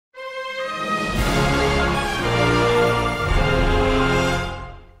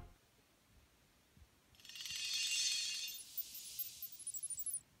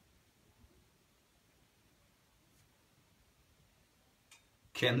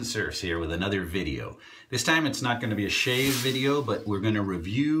Kensurfs here with another video. This time it's not going to be a shave video, but we're going to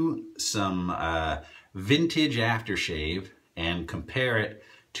review some vintage aftershave and compare it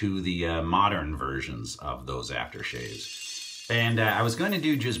to the modern versions of those aftershaves. And I was going to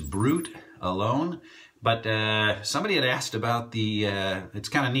do just Brut alone, but somebody had asked about the, it's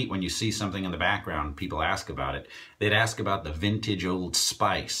kind of neat when you see something in the background, people ask about it. They'd ask about the vintage Old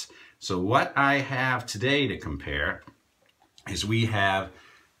Spice. So what I have today to compare is we have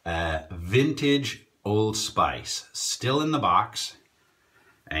vintage Old Spice still in the box,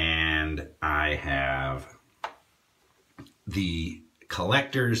 and I have the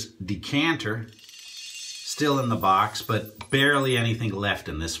collector's decanter still in the box, but barely anything left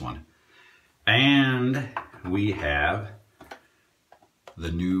in this one. And we have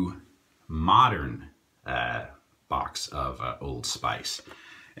the new modern box of Old Spice.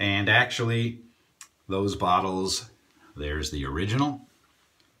 And actually, those bottles, there's the original,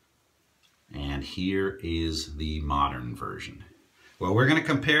 and here is the modern version. Well, we're going to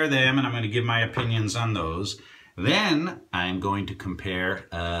compare them, and I'm going to give my opinions on those. Then I'm going to compare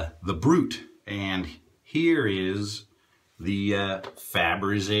the Brut, and here is the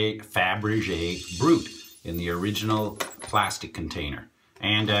Fabergé Brut in the original plastic container.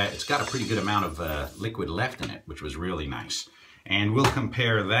 And it's got a pretty good amount of liquid left in it, which was really nice. And we'll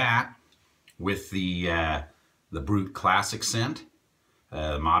compare that with the Brut Classic scent,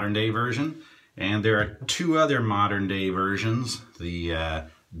 modern day version. And there are two other modern day versions, the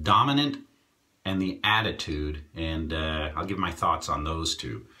Dominant and the Attitude, and I'll give my thoughts on those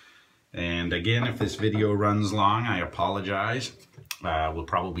two. And again, if this video runs long, I apologize. We'll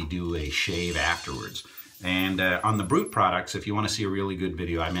probably do a shave afterwards. And on the Brut products, if you want to see a really good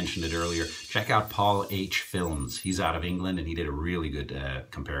video, I mentioned it earlier, check out PaulHFilms. He's out of England, and he did a really good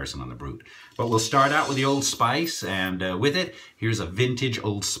comparison on the Brut. But we'll start out with the Old Spice, and with it, here's a vintage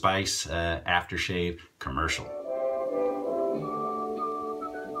Old Spice aftershave commercial.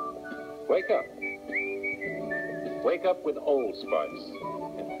 Wake up. Wake up with Old Spice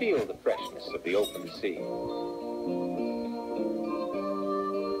and feel the freshness of the open sea.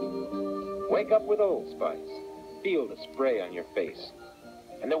 Wake up with Old Spice. Feel the spray on your face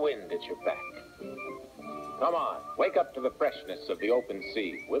and the wind at your back. Come on, wake up to the freshness of the open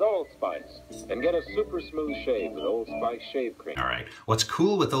sea with Old Spice and get a super smooth shave with Old Spice shave cream. All right. What's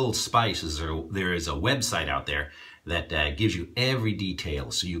cool with Old Spice is there is a website out there that gives you every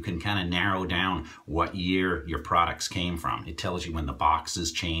detail, so you can kind of narrow down what year your products came from. It tells you when the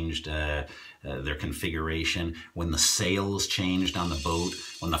boxes changed, their configuration, when the sails changed on the boat,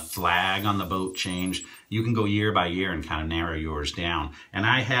 when the flag on the boat changed. You can go year by year and kind of narrow yours down. And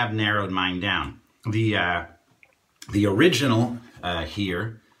I have narrowed mine down. The original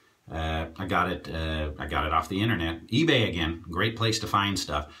here, I got it off the internet. eBay again, great place to find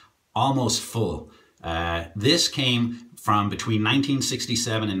stuff. Almost full. This came from between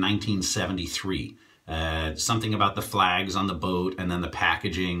 1967 and 1973. Something about the flags on the boat, and then the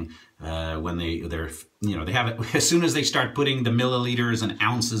packaging when they have it as soon as they start putting the milliliters and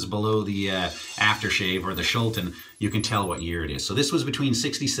ounces below the aftershave or the Schulten, you can tell what year it is. So this was between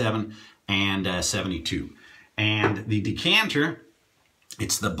 67 and 72. And the decanter,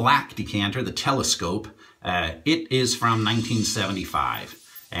 it's the black decanter, the telescope. It is from 1975.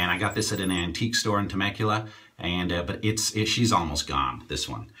 And I got this at an antique store in Temecula, and but she's almost gone, this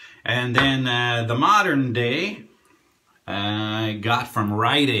one. And then the modern day I got from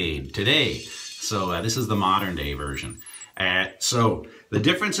Rite Aid today. So this is the modern day version. So the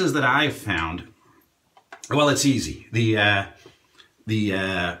differences that I've found, well, it's easy. The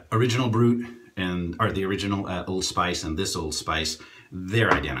original Brut or the original Old Spice and this Old Spice,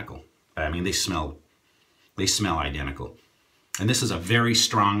 they're identical. I mean, they smell identical. And this is a very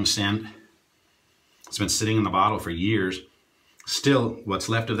strong scent. It's been sitting in the bottle for years. Still, what's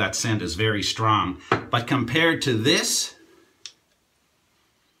left of that scent is very strong. But compared to this,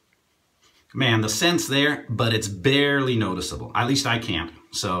 man, the scent's there, but it's barely noticeable. At least I can't.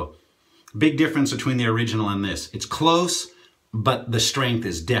 So, big difference between the original and this. It's close, but the strength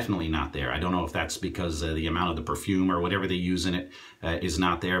is definitely not there. I don't know if that's because the amount of the perfume or whatever they use in it is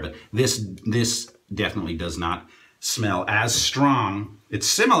not there. But this definitely does not smell as strong. It's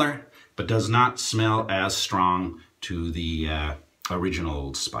similar, but does not smell as strong to the original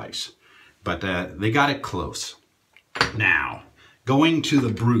Old Spice. But they got it close. Now, going to the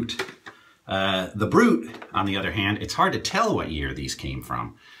Brut. The Brut, on the other hand, it's hard to tell what year these came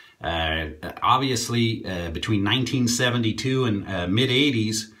from. Obviously, between 1972 and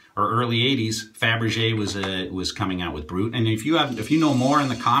mid-80s or early 80s, Fabergé was coming out with Brut. And if you know more in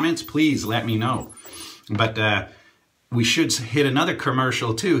the comments, please let me know. But we should hit another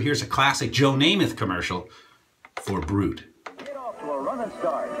commercial too. Here's a classic Joe Namath commercial for Brut. Get off to a running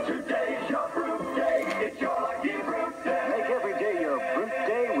start. Today's your Brut day. It's your lucky Brut day. Make every day your Brut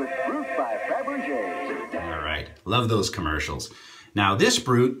day with Brut by Fabergé. All right, love those commercials. Now this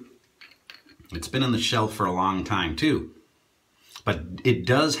Brut, it's been on the shelf for a long time too, but it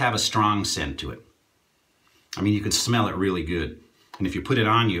does have a strong scent to it. I mean, you can smell it really good. And if you put it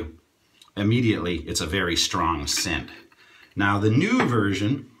on you, immediately it's a very strong scent. Now the new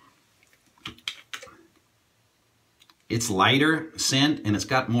version, it's lighter scent and it's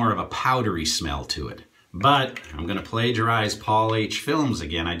got more of a powdery smell to it. But I'm gonna plagiarize PaulHFilms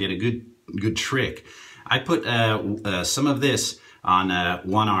again. I did a good trick. I put some of this on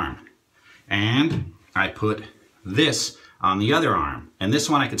one arm, and I put this on the other arm. And this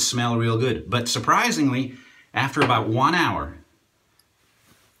one I could smell real good. But surprisingly, after about 1 hour,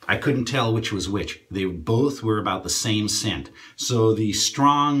 I couldn't tell which was which. They both were about the same scent. So the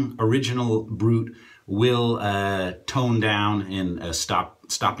strong original Brut will tone down and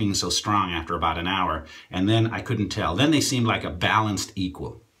stop being so strong after about an hour. And then I couldn't tell. Then they seemed like a balanced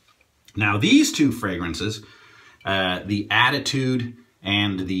equal. Now these two fragrances, the Attitude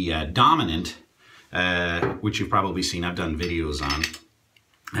and the Dominant, which you've probably seen, I've done videos on.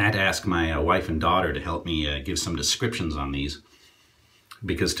 I had to ask my wife and daughter to help me give some descriptions on these.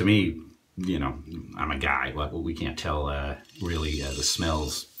 Because to me, you know, I'm a guy, we can't tell really the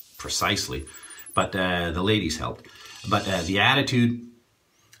smells precisely, but the ladies helped. But the Attitude,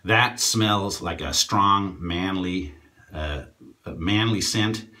 that smells like a strong, manly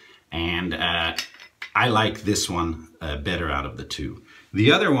scent, and I like this one better out of the two.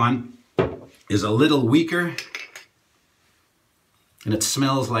 The other one is a little weaker, and it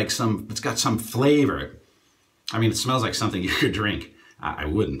smells like it's got some flavor. I mean, it smells like something you could drink. I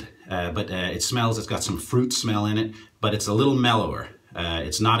wouldn't, but it's got some fruit smell in it, but it's a little mellower.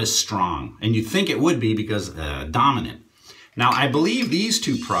 It's not as strong, and you'd think it would be because Dominant. Now, I believe these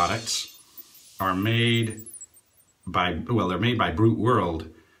two products are made by, well, they're made by Brut World,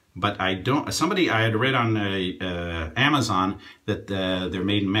 but I had read on Amazon that they're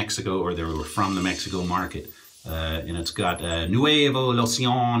made in Mexico, or they were from the Mexico market, and it's got Nuevo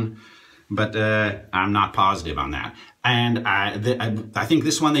Loción, but I'm not positive on that. And I think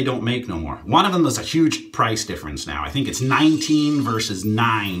this one they don't make no more. One of them is a huge price difference now. I think it's 19 versus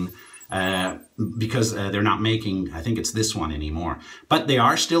 9 because they're not making, I think it's this one anymore. But they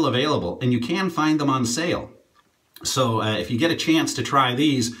are still available, and you can find them on sale. So if you get a chance to try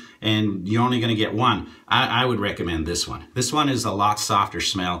these and you're only going to get one, I would recommend this one. This one is a lot softer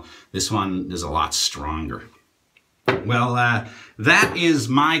smell. This one is a lot stronger. Well, that is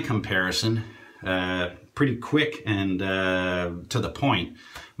my comparison. Pretty quick and to the point,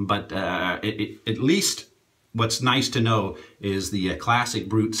 but at least what's nice to know is the classic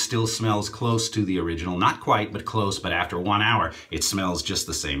Brut still smells close to the original. Not quite, but close, but after 1 hour, it smells just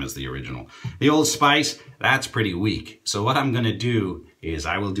the same as the original. The Old Spice, that's pretty weak. So what I'm gonna do is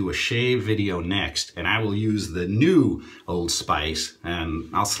I will do a shave video next, and I will use the new Old Spice, and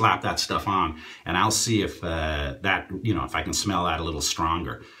I'll slap that stuff on, and I'll see if if I can smell that a little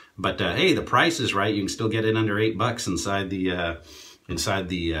stronger. But hey, the price is right. You can still get it under $8 inside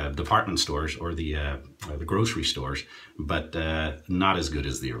the department stores or the grocery stores, but not as good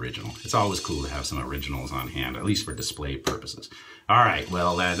as the original. It's always cool to have some originals on hand, at least for display purposes. All right,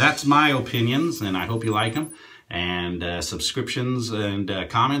 well, that's my opinions, and I hope you like them. And subscriptions and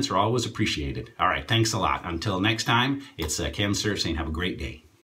comments are always appreciated. All right, thanks a lot. Until next time, it's Kensurfs saying have a great day.